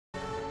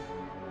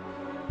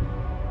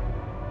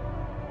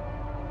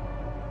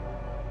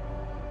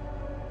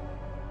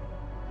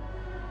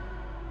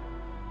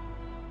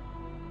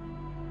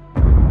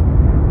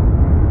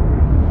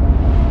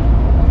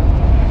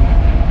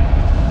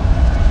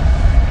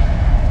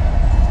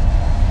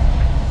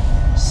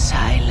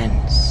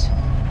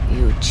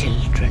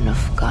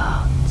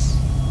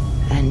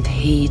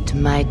Heed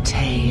my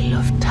tale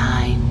of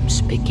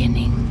time's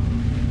beginning.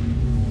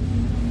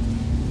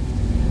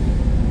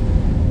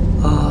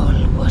 All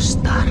was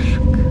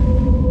dark.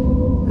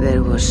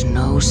 There was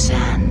no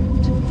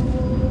sand.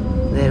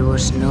 There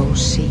was no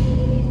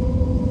sea.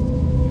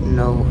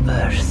 No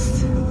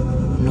earth,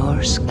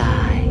 nor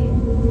sky.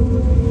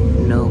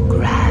 No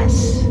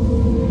grass,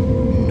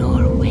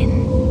 nor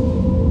wind.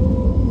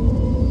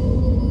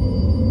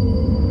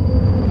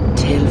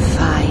 Till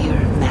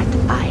fire met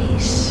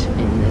ice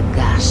in the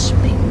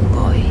gasping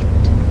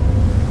void.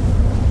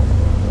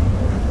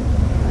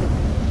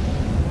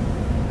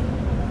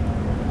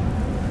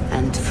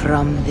 And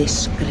from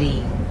this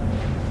scream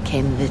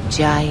came the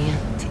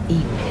giant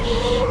Ymir,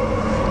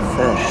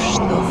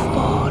 first of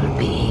all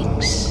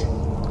beings.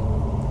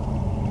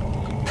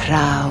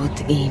 Proud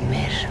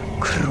Ymir,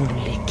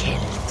 cruelly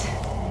killed,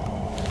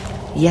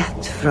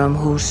 yet from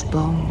whose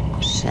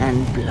bones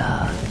and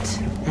blood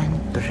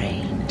and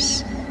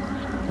brains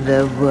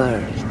the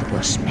world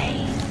was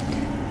made.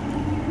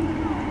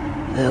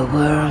 The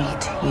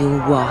world you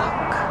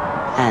walk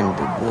and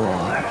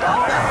war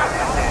upon.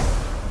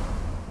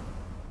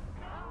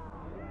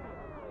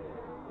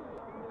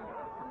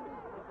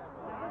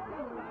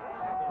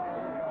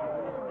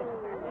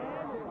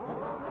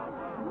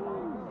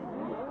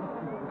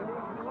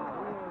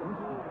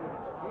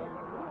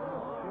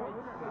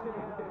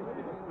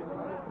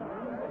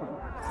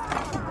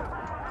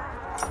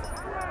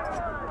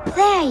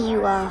 There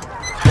you are.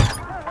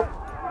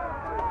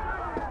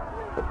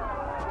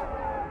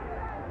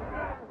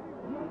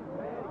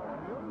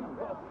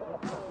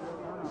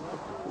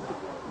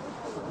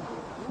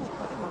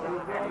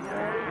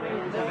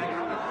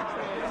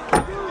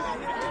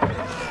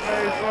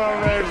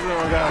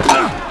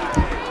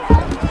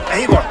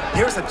 Eivor,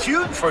 here's a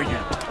tune for you.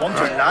 Want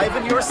to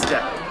enliven your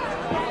step.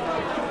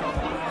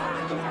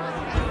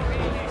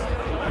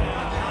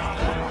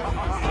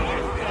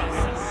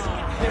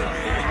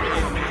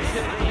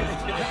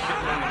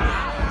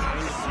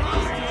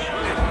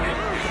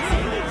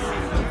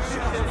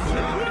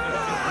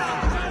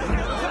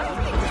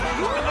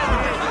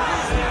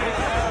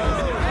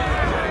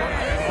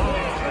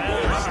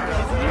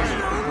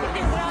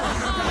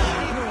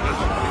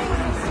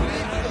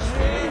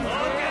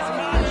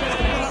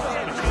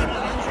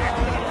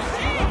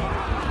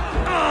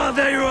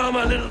 There you are,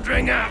 my little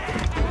dringer.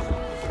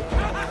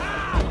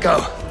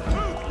 Go.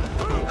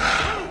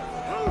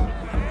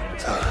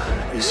 So,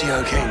 you see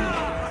our king?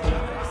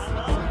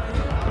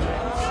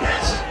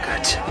 Yes,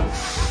 good.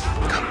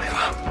 Come,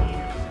 Eva.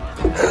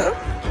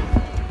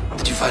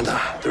 Did you find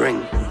the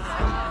ring?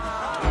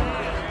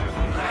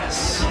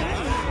 Yes.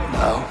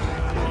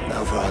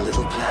 Now for our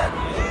little plan.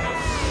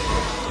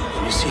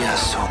 When you see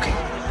us talking,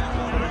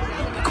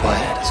 be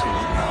quiet as a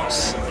wood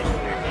mouse.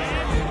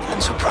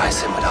 And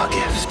surprise him with our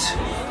gift.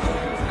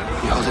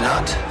 You hold it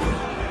out,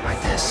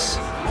 like this.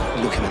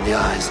 You look him in the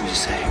eyes and you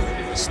say,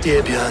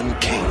 Styrbjörn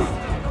King.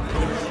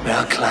 May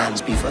our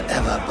clans be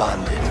forever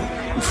bonded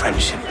in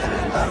friendship and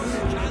in love.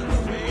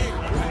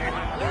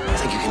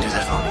 Think you can do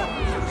that for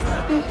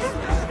me?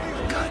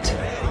 Good.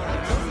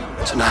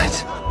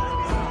 Tonight,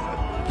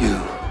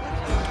 you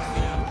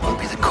will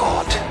be the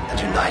cord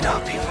that unite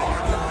our people.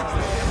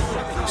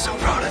 I'm so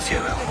proud of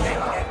you.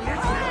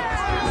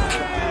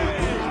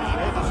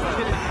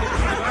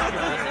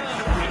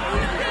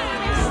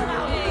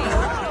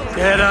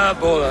 Get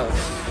up, Olaf.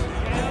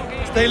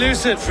 Stay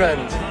lucid,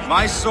 friend.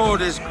 My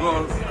sword is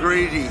grown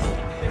greedy.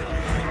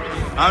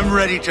 I'm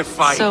ready to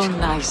fight. So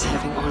nice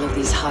having all of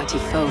these hearty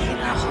folk in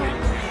our home.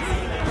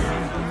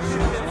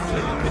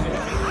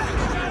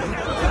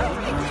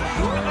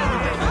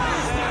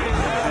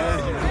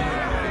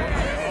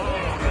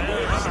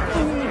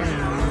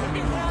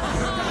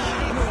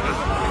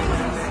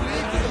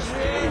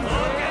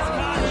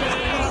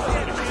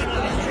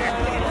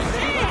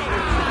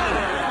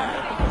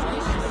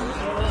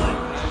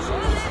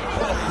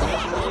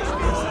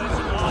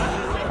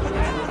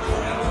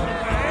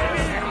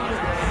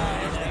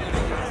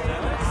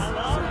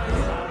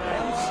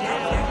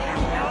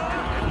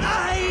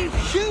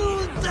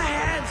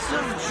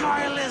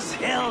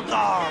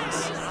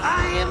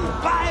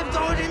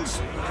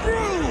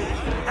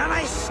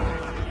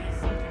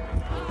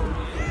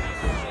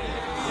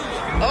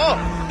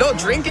 Oh, no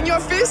drink in your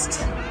fist?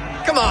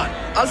 Come on,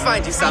 I'll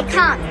find you something.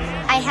 I can't.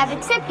 I have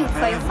a tribute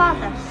for your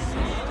father.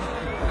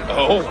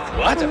 Oh,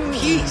 what a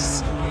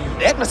piece.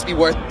 That must be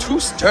worth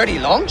 2 sturdy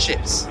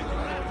longships.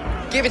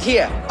 Give it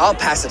here, I'll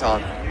pass it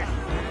on.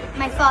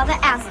 My father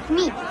asked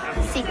me,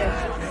 Sigurd.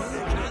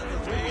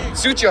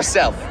 Suit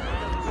yourself.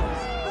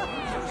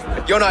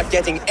 But you're not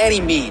getting any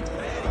mead.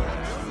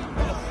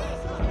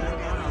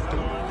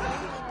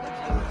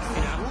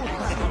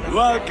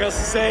 Like a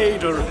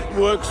satyr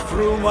works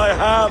through my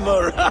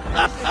hammer.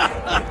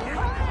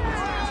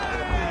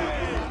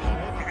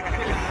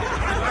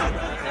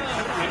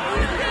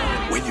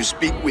 When you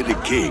speak with the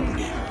king,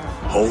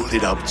 hold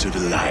it up to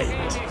the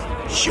light.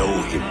 Show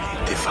him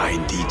the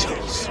fine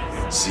details.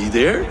 See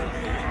there?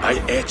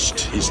 I etched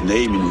his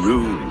name in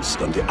runes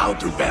on the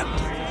outer band.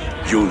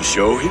 You'll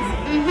show him?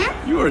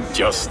 Mm-hmm. You're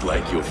just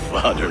like your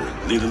father,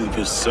 little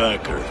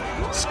berserker.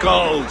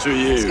 Skull to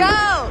you.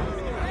 Skull!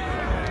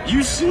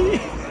 You see?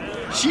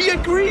 She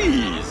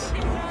agrees.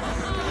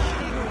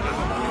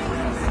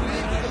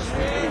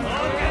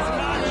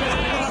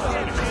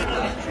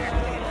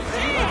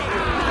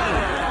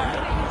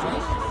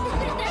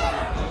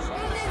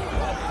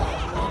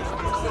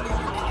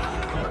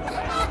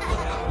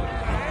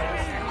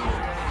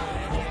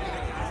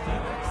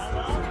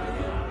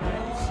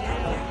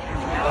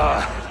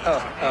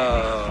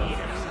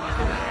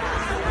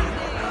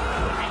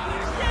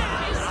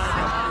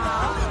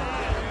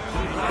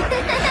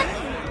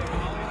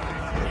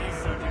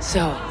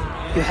 So,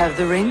 you have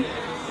the ring?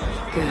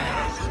 Good.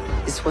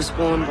 This was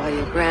worn by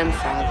your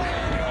grandfather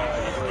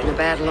in a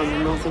battle on the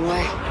Northern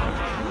Way.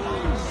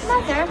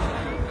 Mother,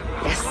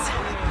 Yes,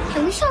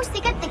 can we show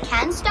Sigurd the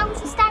canstones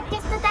we stacked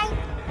yesterday?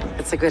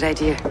 that's a good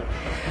idea.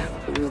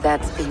 We'll do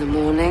that in the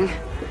morning.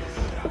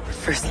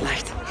 First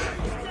light.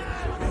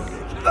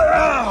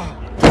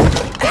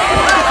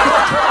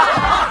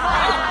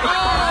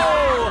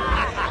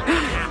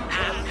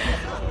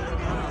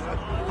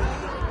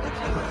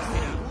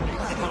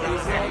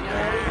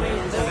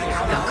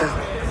 Now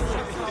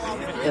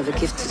go. You have a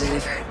gift to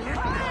deliver.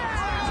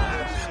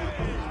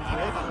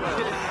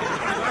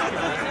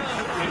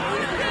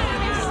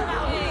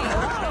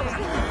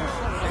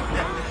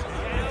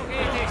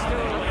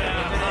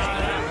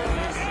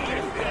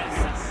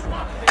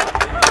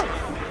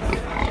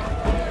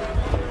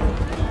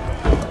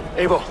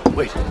 Eivor,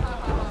 wait.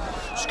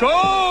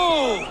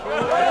 Skål!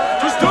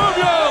 To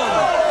Storbjörn!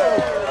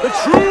 The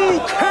true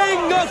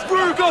king of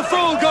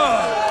Brugafulga!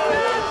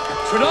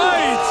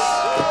 Tonight,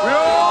 we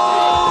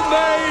all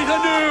made a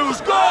new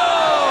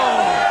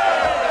Skål!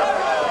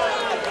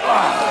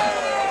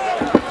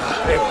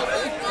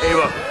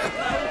 Eivor.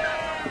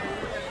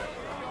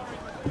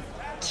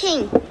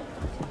 King,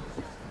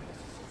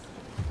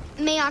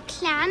 may our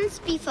clans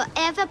be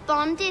forever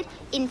bonded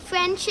in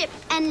friendship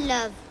and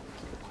love.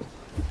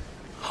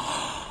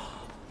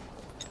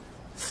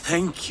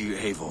 Thank you,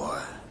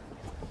 Eivor.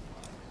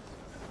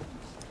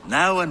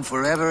 Now and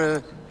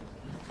forever,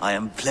 I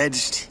am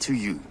pledged to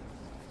you.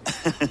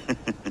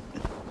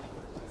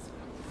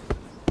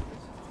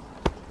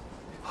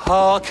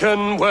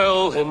 Hearken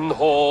well in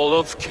Hall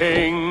of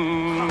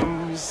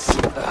Kings.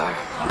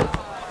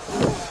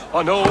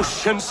 On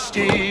ocean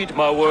steed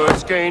my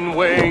words gain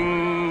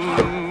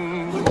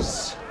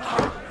wings.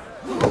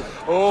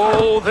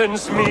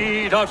 Odin's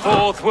mead I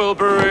forth will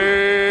bring.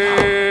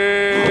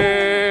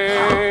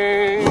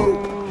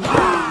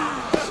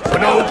 For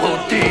noble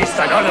deeds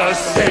that honor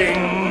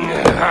sing.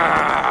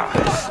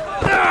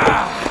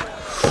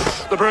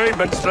 The brave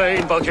men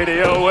slain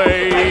Valkyria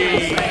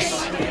wakes.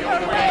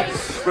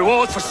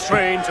 Reward for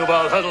strain to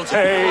Valhalla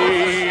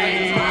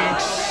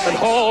takes, and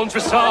horns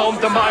resound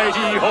the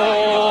mighty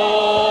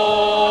horn.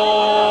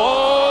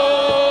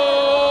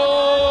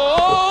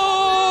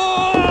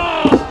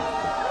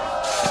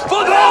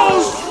 For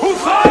those who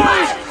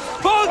fight!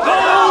 For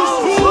those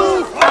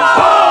who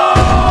fight!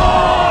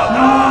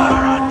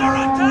 Are under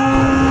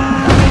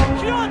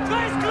attack!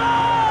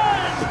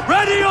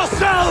 Ready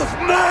yourself,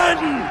 men!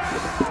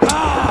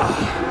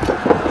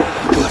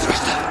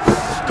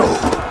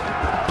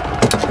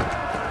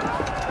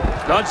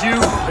 Not you,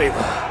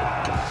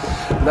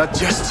 Eivor. Not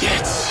just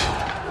yet.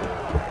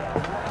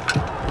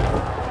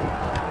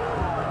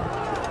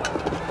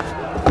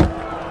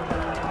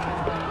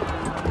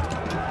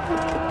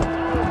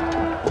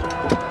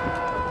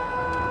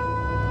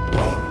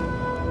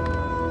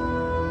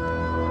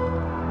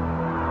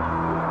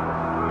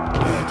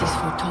 It is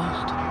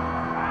foretold.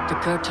 The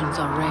curtains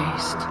are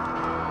raised.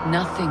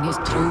 Nothing is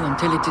true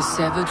until it is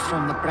severed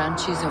from the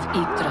branches of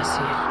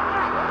Yggdrasil.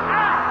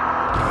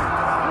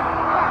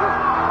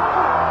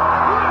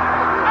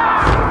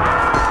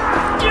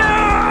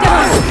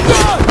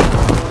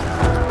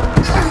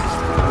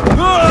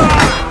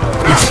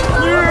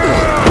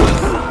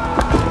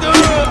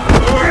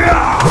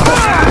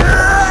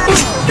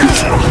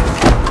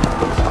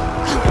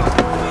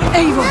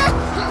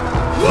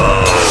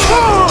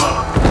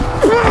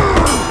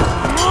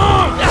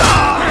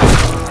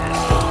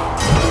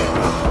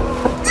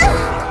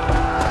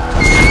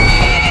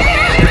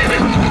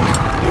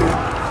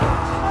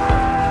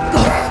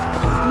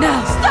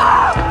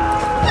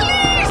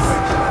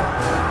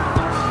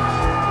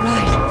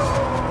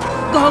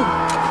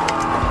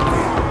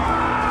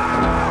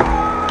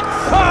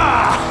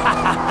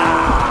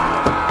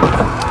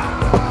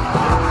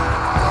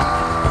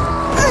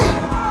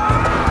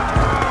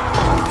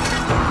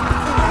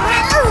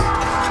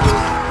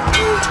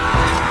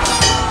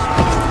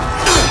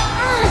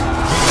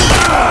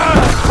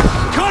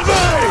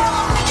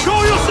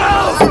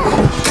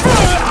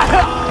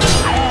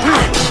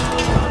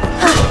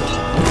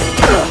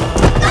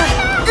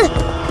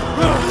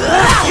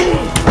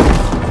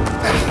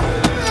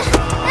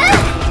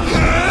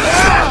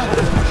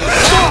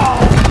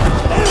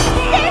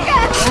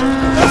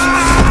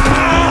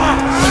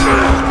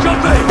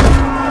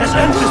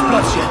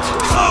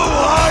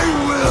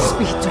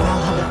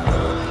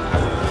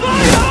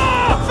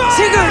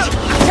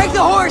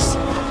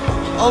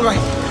 All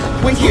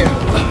right, wait here.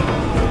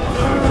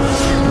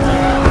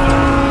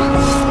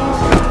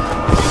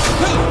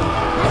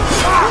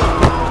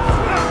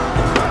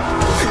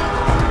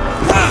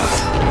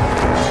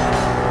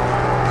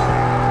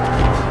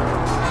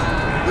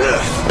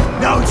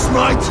 Now it's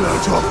my turn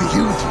to offer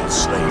you to the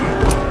slave.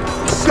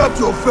 Accept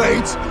your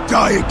fate,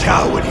 die a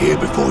coward here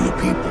before your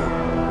people,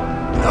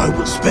 and I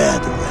will spare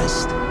the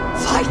rest.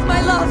 Fight,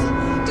 my love!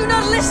 Do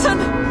not listen!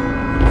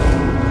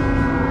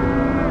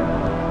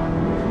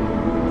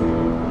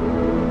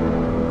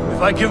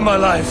 If I give my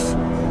life,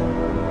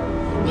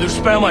 will you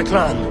spare my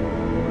clan?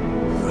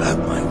 You have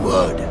my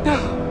word.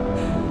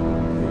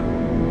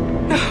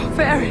 No,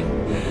 Aaron!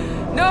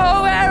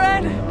 No,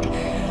 Aaron!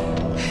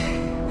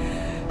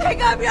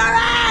 Pick up your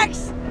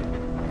axe!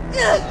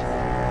 Kill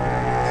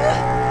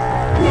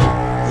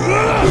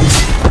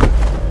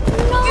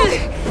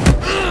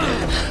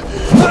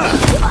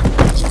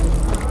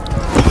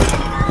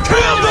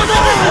them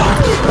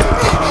all!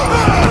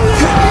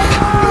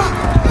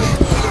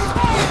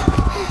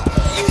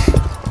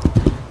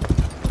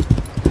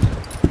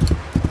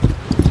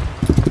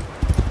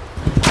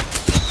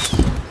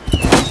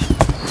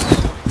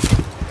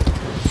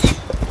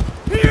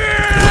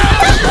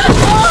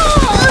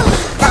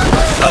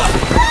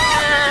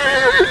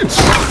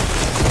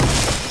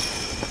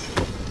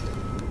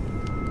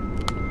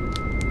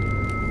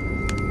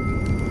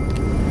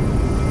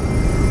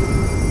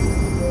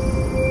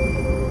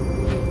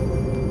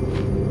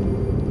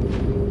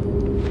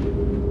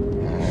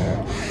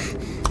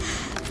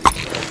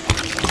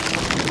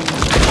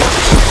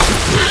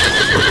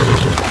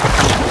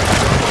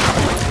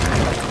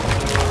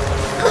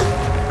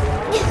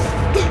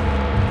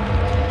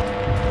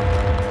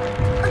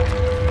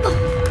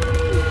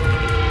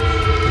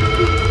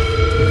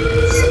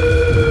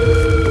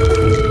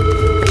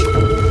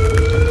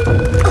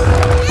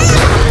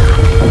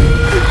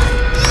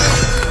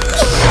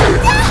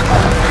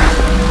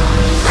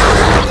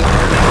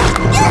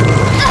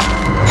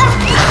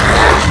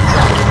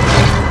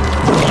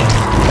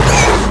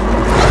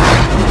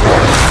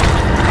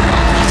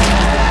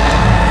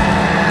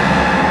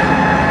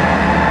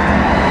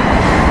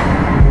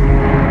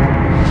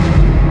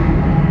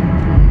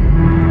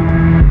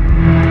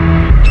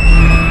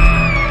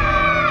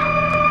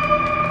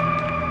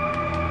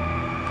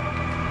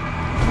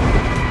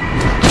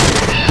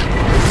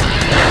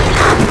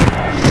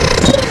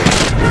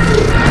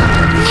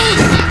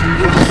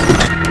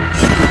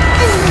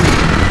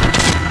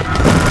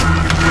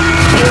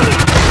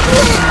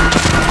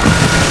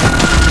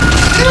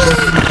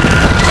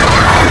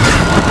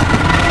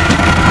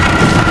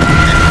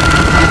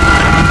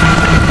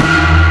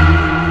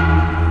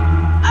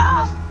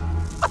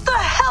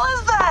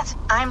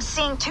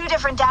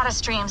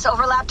 Streams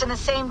overlapped in the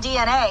same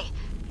DNA.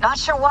 Not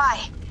sure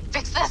why.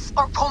 Fix this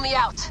or pull me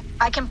out.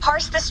 I can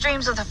parse the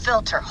streams with a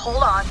filter.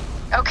 Hold on.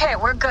 Okay,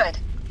 we're good.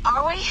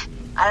 Are we?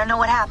 I don't know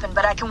what happened,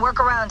 but I can work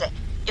around it.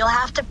 You'll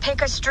have to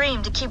pick a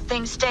stream to keep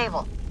things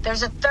stable.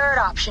 There's a third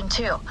option,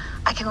 too.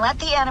 I can let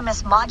the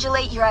Animus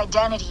modulate your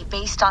identity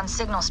based on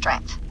signal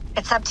strength.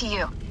 It's up to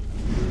you.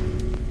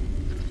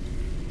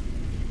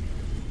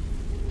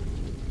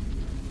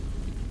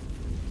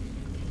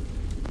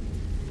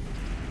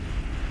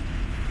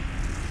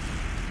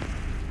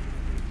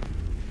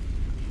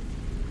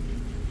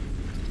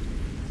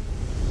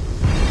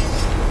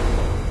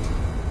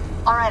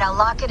 Alright, I'll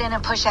lock it in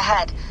and push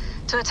ahead,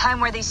 to a time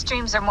where these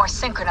streams are more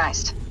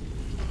synchronized.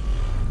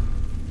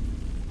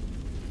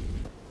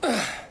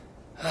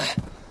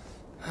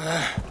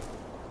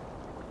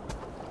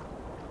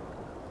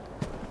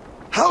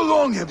 How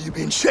long have you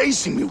been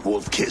chasing me,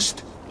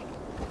 Wolf-Kissed?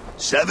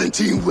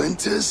 17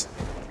 winters?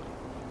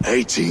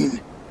 18?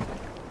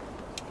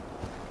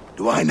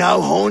 Do I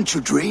now haunt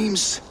your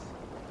dreams?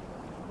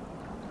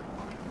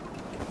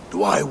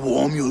 Do I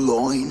warm your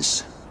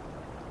loins?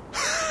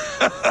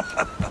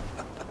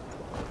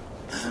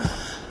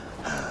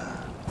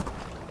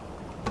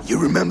 You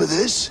remember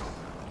this?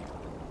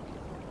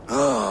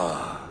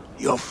 Ah,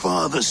 your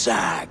father's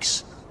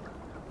axe.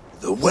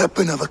 The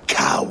weapon of a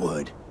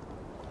coward.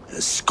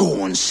 A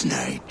scorned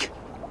snake.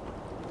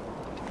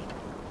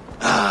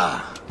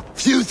 Ah,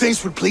 few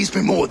things would please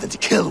me more than to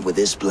kill with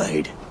this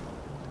blade.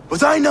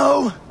 But I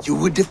know you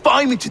would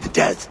defy me to the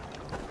death,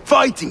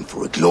 fighting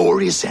for a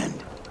glorious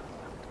end.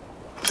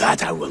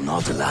 That I will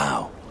not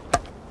allow.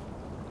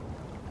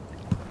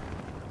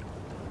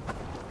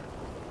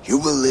 You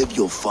will live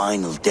your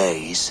final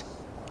days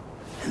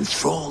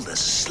enthralled as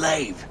a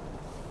slave.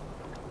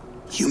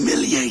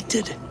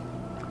 Humiliated.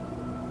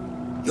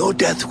 Your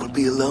death will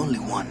be a lonely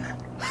one.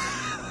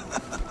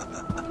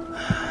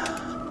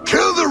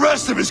 Kill the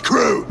rest of his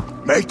crew!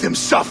 Make them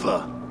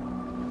suffer!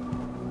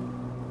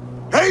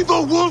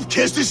 Abel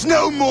Wolf-Kissed is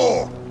no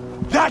more!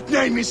 That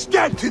name is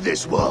dead to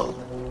this world!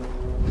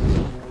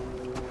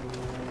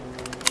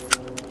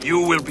 You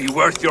will be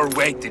worth your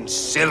weight in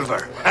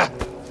silver.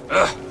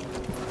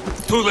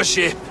 To the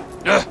ship.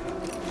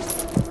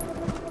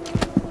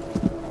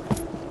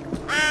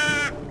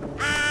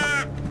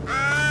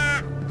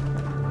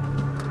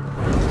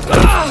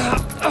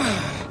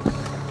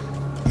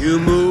 You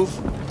move,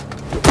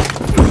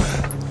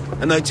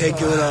 and I take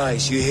your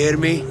eyes, you hear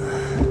me?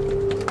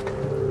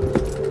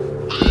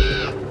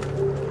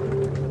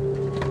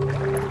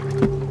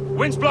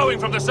 Wind's blowing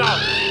from the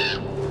south.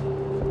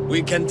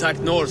 We can tack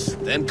north,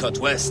 then cut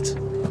west.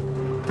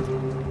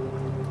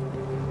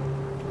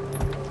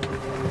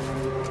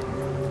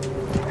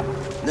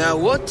 Now,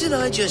 what did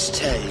I just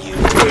tell you?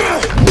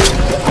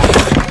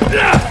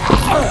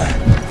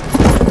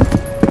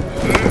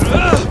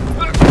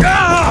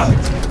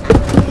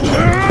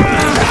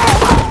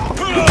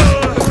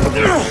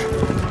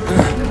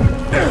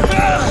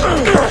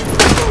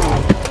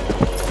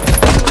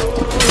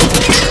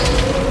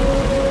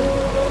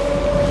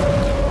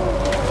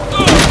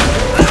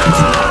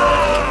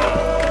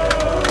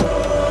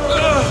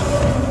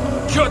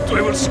 Cut,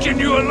 I will skin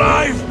you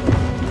alive!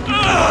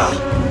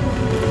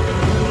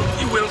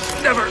 You will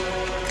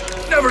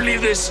never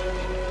leave this!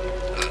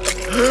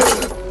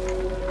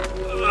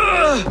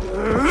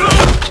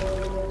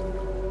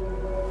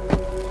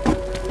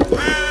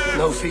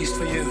 No feast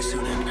for you,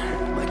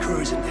 Sunan. My crew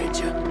is in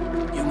danger.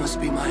 You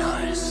must be my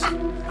eyes.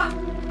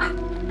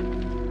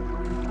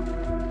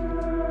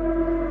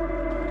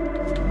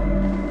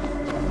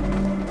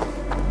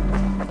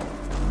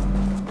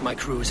 My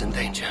crew is in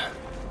danger.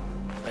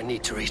 I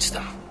need to reach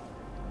them.